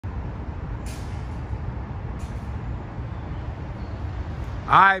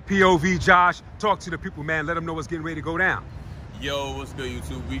right, POV Josh, talk to the people, man. Let them know what's getting ready to go down. Yo, what's good,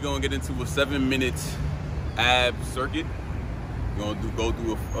 YouTube? We gonna get into a 7-minute ab circuit. We're gonna go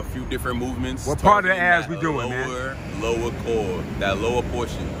through a few different movements. What part of the abs we doing, man? Lower core, that lower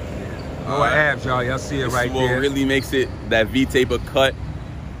portion. Lower abs, y'all. Y'all see it right there. This what really makes it that V-taper cut.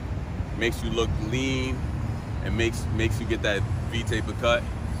 Makes you look lean and makes you get that V-taper cut.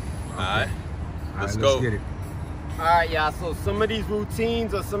 Okay. All right, let's go. Let's get it. All right, y'all. So some of these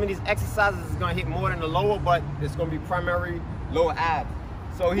routines or some of these exercises is gonna hit more than the lower, but it's gonna be primary lower abs.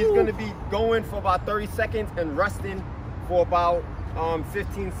 So he's gonna be going for about 30 seconds and resting for about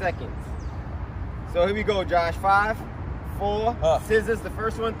 15 seconds. So here we go, Josh. 5, 4, scissors. The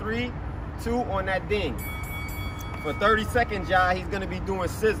first one, 3, 2 on that ding. For 30 seconds, y'all, he's gonna be doing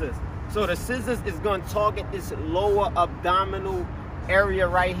scissors. So the scissors is gonna target this lower abdominal area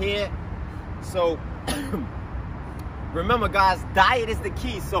right here. So remember, guys, diet is the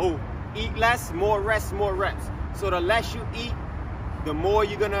key. So eat less, more rest, more reps. So the less you eat, the more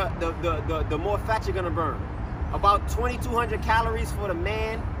you're gonna, the more fat you're gonna burn. About 2,200 calories for the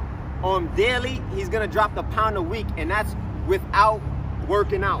man daily. He's gonna drop the pound a week, and that's without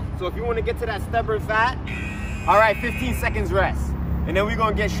working out. So if you want to get to that stubborn fat, all right, 15 seconds rest, and then we're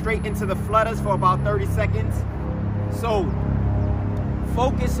gonna get straight into the flutters for about 30 seconds. So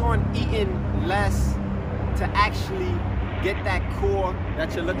focus on eating less to actually get that core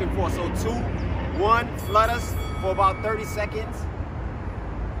that you're looking for. So 2, 1, flutters for about 30 seconds.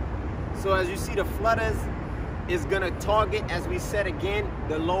 So as you see, the flutters is gonna target, as we said again,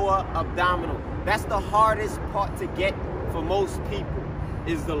 the lower abdominal. That's the hardest part to get for most people,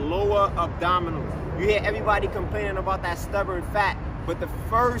 is the lower abdominal. You hear everybody complaining about that stubborn fat, but the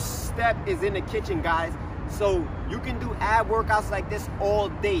first step is in the kitchen, guys. So you can do ab workouts like this all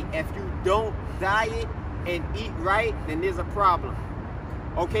day. If you don't diet and eat right, then there's a problem.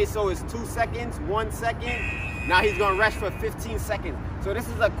 Okay, so it's 2 seconds, 1 second. Now he's gonna rest for 15 seconds. So this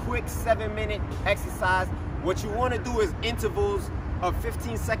is a quick 7-minute exercise. What you wanna do is intervals of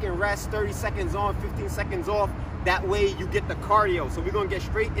 15-second rest, 30 seconds on, 15 seconds off. That way you get the cardio. So we're gonna get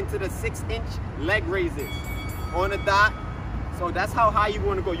straight into the 6-inch leg raises on the dot. So that's how high you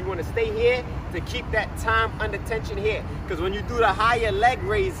wanna go. You wanna stay here to keep that time under tension here. Because when you do the higher leg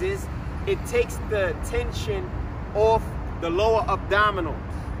raises, it takes the tension off the lower abdominal.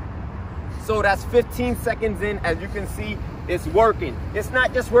 So that's 15 seconds in. As you can see, it's working. It's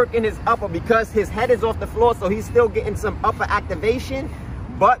not just working his upper because his head is off the floor, so he's still getting some upper activation,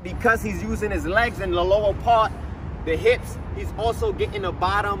 but because he's using his legs and the lower part, the hips, he's also getting the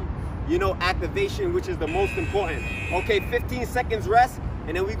bottom, you know, activation, which is the most important. Okay, 15 seconds rest,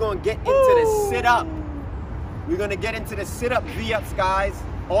 and then we're gonna get into the sit-up. We're gonna get into the sit-up V-ups, guys.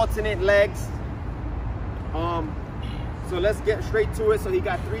 Alternate legs. So let's get straight to it. So he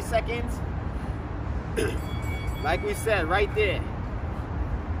got 3 seconds. Like we said, right there.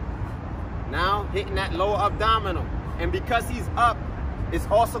 Now hitting that lower abdominal. And because he's up, it's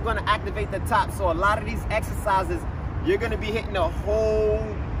also gonna activate the top. So a lot of these exercises, you're gonna be hitting the whole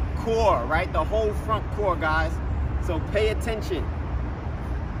core, right? The whole front core, guys. So pay attention.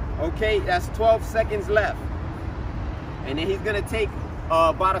 Okay, that's 12 seconds left. And then he's gonna take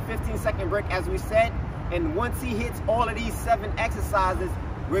about a 15-second break, as we said. And once he hits all of these 7 exercises,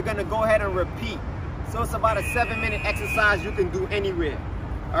 we're gonna go ahead and repeat. So it's about a 7-minute exercise you can do anywhere.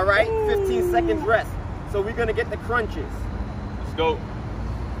 All right, 15 seconds rest. So we're gonna get the crunches. Let's go.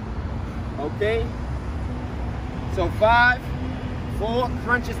 Okay. So 5, 4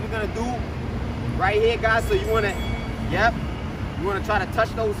 crunches we're gonna do right here, guys. So you wanna, you wanna try to touch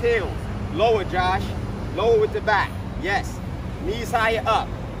those heels. Lower, Josh. Lower with the back. Yes. Knees higher up.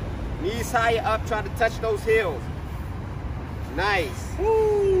 Knees higher up, try to touch those heels. Nice.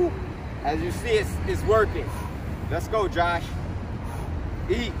 Woo. As you see, it's working. Let's go, Josh.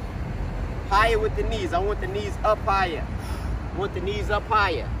 Eat. Higher with the knees. I want the knees up higher. I want the knees up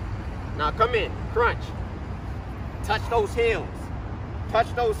higher. Now come in, crunch. Touch those heels.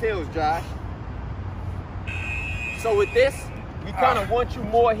 Touch those heels, Josh. So with this, we kind of want you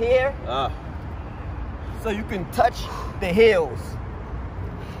more here. So you can touch the heels.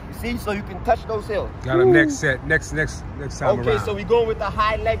 You see, so you can touch those heels. Got him next set, next time around. Okay, so we're going with the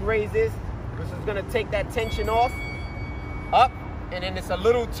high leg raises. This is gonna take that tension off. Up, and then it's a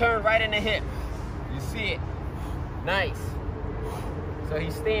little turn right in the hip. You see it? Nice. So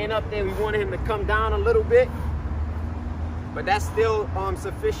he's staying up there. We wanted him to come down a little bit, but that's still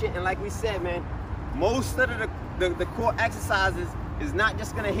sufficient. And like we said, man, most of the core exercises is not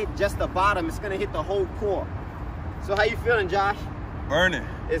just gonna hit just the bottom, it's gonna hit the whole core. So how you feeling, Josh? Burning.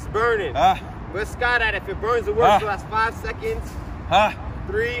 It's burning. Let's sky that. If it burns, it works. So that's 5 seconds.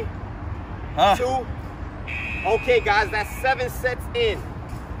 3, 2. Okay, guys, that's 7 sets in.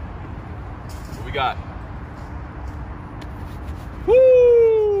 What we got?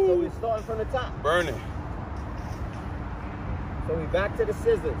 Woo! So we're starting from the top. Burning. So we back to the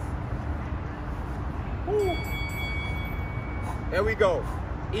scissors. Woo. There we go.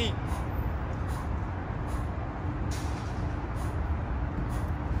 Eat.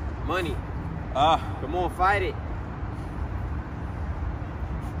 Money. Come on, fight it.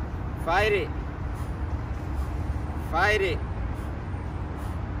 Fight it. Fight it.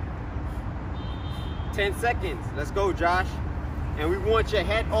 10 seconds. Let's go, Josh. And we want your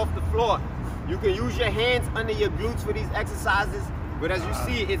head off the floor. You can use your hands under your glutes for these exercises, but as you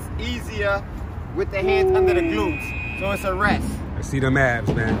see, it's easier with the hands under the glutes. So it's a rest. I see them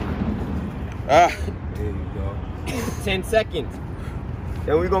abs, man. There you go. 10 seconds.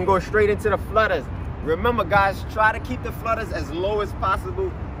 Then we're gonna go straight into the flutters. Remember, guys, try to keep the flutters as low as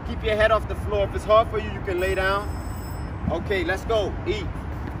possible. Keep your head off the floor. If it's hard for you, you can lay down. Okay, let's go. Eat.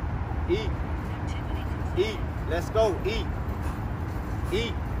 Eat. Eat. Let's go. Eat.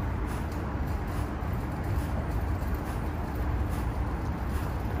 Eat.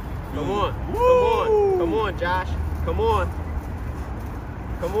 Come on. Come on. Come on, Josh. Come on.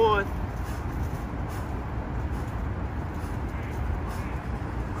 Come on.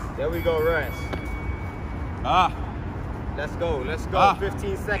 There we go, rest. Let's go, let's go.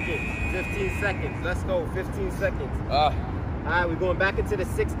 15 seconds, 15 seconds. Let's go, 15 seconds. All right, we're going back into the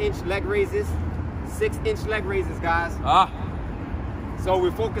 6-inch leg raises. 6-inch leg raises, guys. So we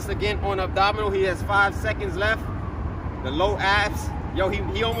focus again on abdominal. He has 5 seconds left. The low abs. Yo,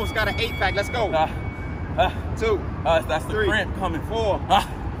 he almost got an 8-pack. Let's go. 2, that's the 3, cramp coming. 4,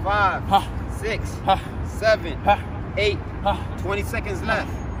 5, 6, 7, 8. 20 seconds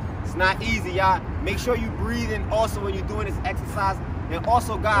left. It's not easy, y'all. Make sure you breathe in also when you're doing this exercise. And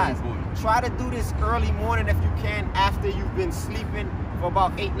also, guys, try to do this early morning if you can, after you've been sleeping for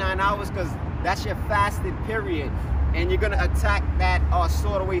about 8-9 hours, because that's your fasted period. And you're gonna attack that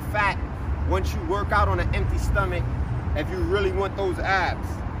stored away fat once you work out on an empty stomach if you really want those abs.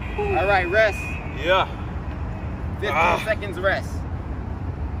 All right, rest. Yeah. 15 seconds rest.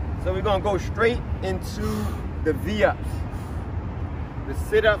 So we're gonna go straight into the V-ups. The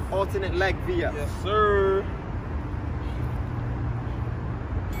sit-up alternate leg V-up. Yes, sir.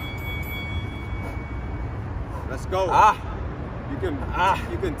 Let's go. You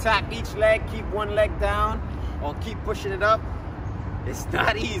can tap each leg, keep one leg down, or keep pushing it up. It's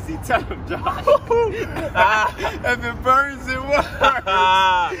not easy. Tell him, Josh. If it burns, it works.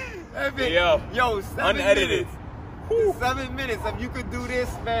 Yo, 7 unedited. minutes. 7 minutes. If you could do this,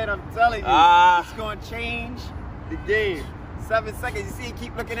 man, I'm telling you, it's gonna change the game. 7 seconds. You see, he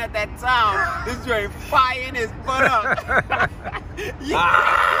keep looking at that time. This joint firing his butt up.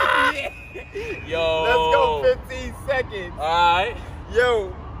 Yeah. Yo. Let's go 15 seconds. All right.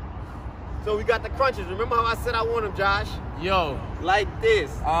 Yo. So we got the crunches. Remember how I said I want them, Josh? Yo. Like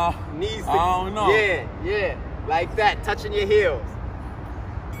this. Knees to, I don't know. Yeah. Like that, touching your heels.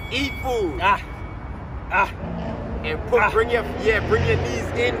 Eat food. And bring your knees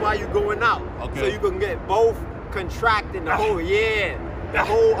in while you're going out. Okay. So you can get both contracting the whole, the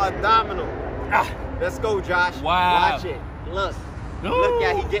whole abdominal. Let's go, Josh. Wow. Watch it. Look. Look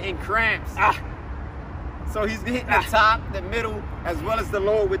at he getting cramps. So he's hitting the top, the middle, as well as the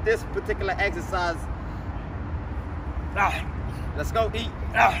lower with this particular exercise. Let's go, eat.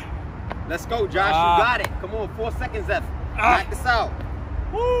 Let's go, Josh. You got it. Come on, 4 seconds left. Knock this out.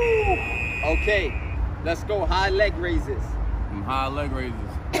 Woo. Okay. Let's go. High leg raises. High leg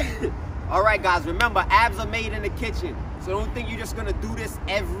raises. All right, guys. Remember, abs are made in the kitchen. So don't think you're just gonna do this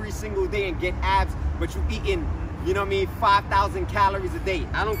every single day and get abs, but you eating, 5,000 calories a day.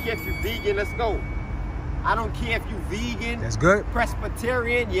 I don't care if you're vegan. Let's go. I don't care if you're vegan. That's good.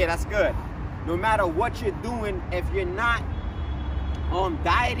 Presbyterian. Yeah, that's good. No matter what you're doing, if you're not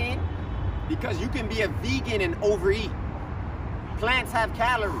dieting, because you can be a vegan and overeat. Plants have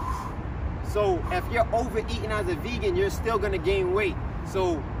calories. So if you're overeating as a vegan, you're still gonna gain weight.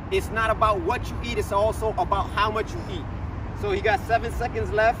 So it's not about what you eat, it's also about how much you eat. So he got 7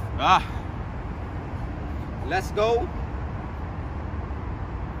 seconds left. Let's go.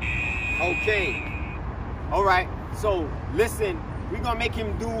 Okay. All right, so listen, we're gonna make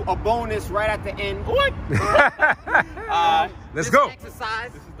him do a bonus right at the end. What? Let's go.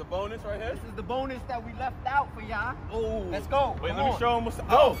 Exercise. This is the bonus right here? This is the bonus that we left out for y'all. Oh. Let's go. Wait, Come let me on. show him what's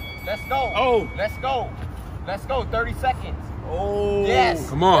Let's go. Oh. Let's go. Let's go. 30 seconds. Oh. Yes.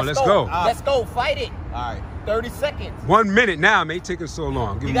 Come on, let's go. Let's go. Fight it. All right. 30 seconds. 1 minute now, man. Taking so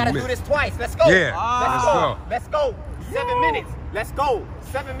long. Give You me a gotta do minute. this twice. Let's go. Yeah. Let's Let's go. go. Let's go. 7 minutes. Let's go.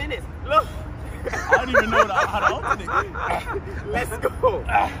 7 minutes. Look. I don't even know how to alternate. Let's go.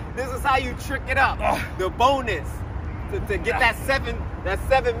 This is how you trick it up. The bonus to get that 7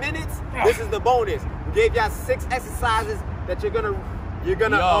 minutes. This is the bonus. We gave y'all 6 exercises that you're gonna do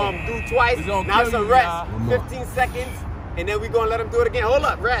twice. Now it's a rest. 15 seconds, and then we're gonna let them do it again. Hold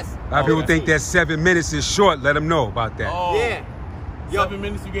up, rest. A lot of people think that 7 minutes is short. Let them know about that. Oh, yeah. 7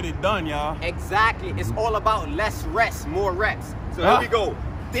 minutes, you get it done, y'all. Exactly. It's all about less rest, more reps. So here we go.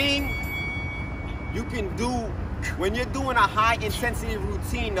 Ding. You can do, when you're doing a high intensity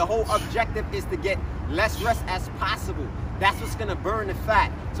routine, the whole objective is to get less rest as possible. That's what's gonna burn the fat.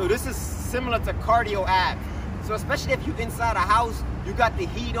 So this is similar to cardio abs. So especially if you're inside a house, you got the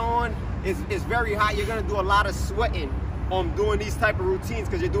heat on, it's very hot, you're gonna do a lot of sweating on doing these type of routines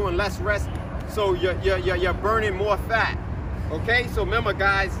because you're doing less rest. So you're burning more fat. Okay, so remember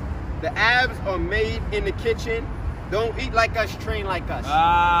guys, the abs are made in the kitchen. Don't eat like us, train like us.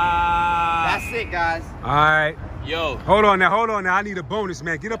 That's it, guys. All right. Yo. Hold on now. I need a bonus,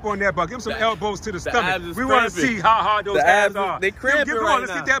 man. Get up on that bar. Give him some elbows to the stomach. We want to cramping. see how hard those abs are. They cramping Come right on,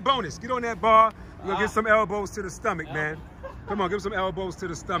 let's now. get that bonus. Get on that bar. We're going to get some elbows to the stomach, man. Come on, give him some elbows to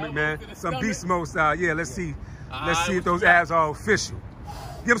the stomach, man. Some beast mode style. Yeah, let's see. Let's see if those abs are official.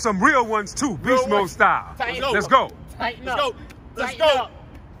 Give him some real ones, too. Beast mode style. Let's go. Tighten up. Let's go.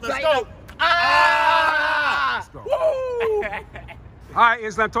 Let's go. Let's go. All right,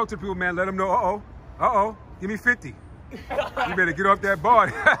 Islam, talk to the people, man. Let them know. Give me 50. You better get off that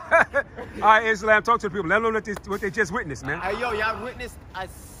bar. All right, Islam, talk to the people. Let them know what they just witnessed, man. Hey, yo, y'all witnessed a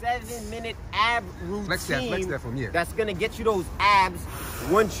 7-minute ab routine. Flex that from here. That's gonna get you those abs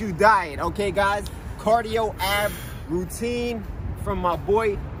once you diet. Okay, guys? Cardio ab routine from my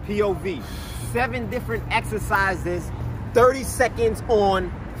boy POV. 7 different exercises, 30 seconds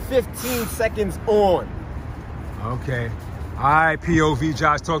on, 15 seconds on. Okay. All right, POV,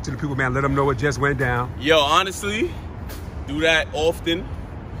 Josh, talk to the people, man. Let them know what just went down. Yo, honestly, do that often.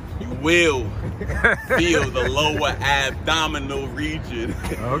 You will feel the lower abdominal region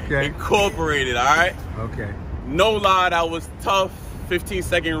incorporated, all right? Okay. No lie, that was tough.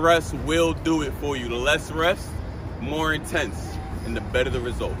 15-second rest will do it for you. The less rest, more intense, and the better the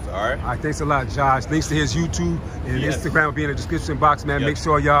results, all right? All right, thanks a lot, Josh. Links to his YouTube and Instagram will be in the description box, man. Make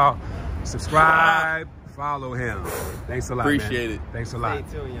sure y'all subscribe, follow him. Thanks a lot, Appreciate it. Thanks a lot.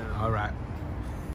 Stay tuned, y'all. All right.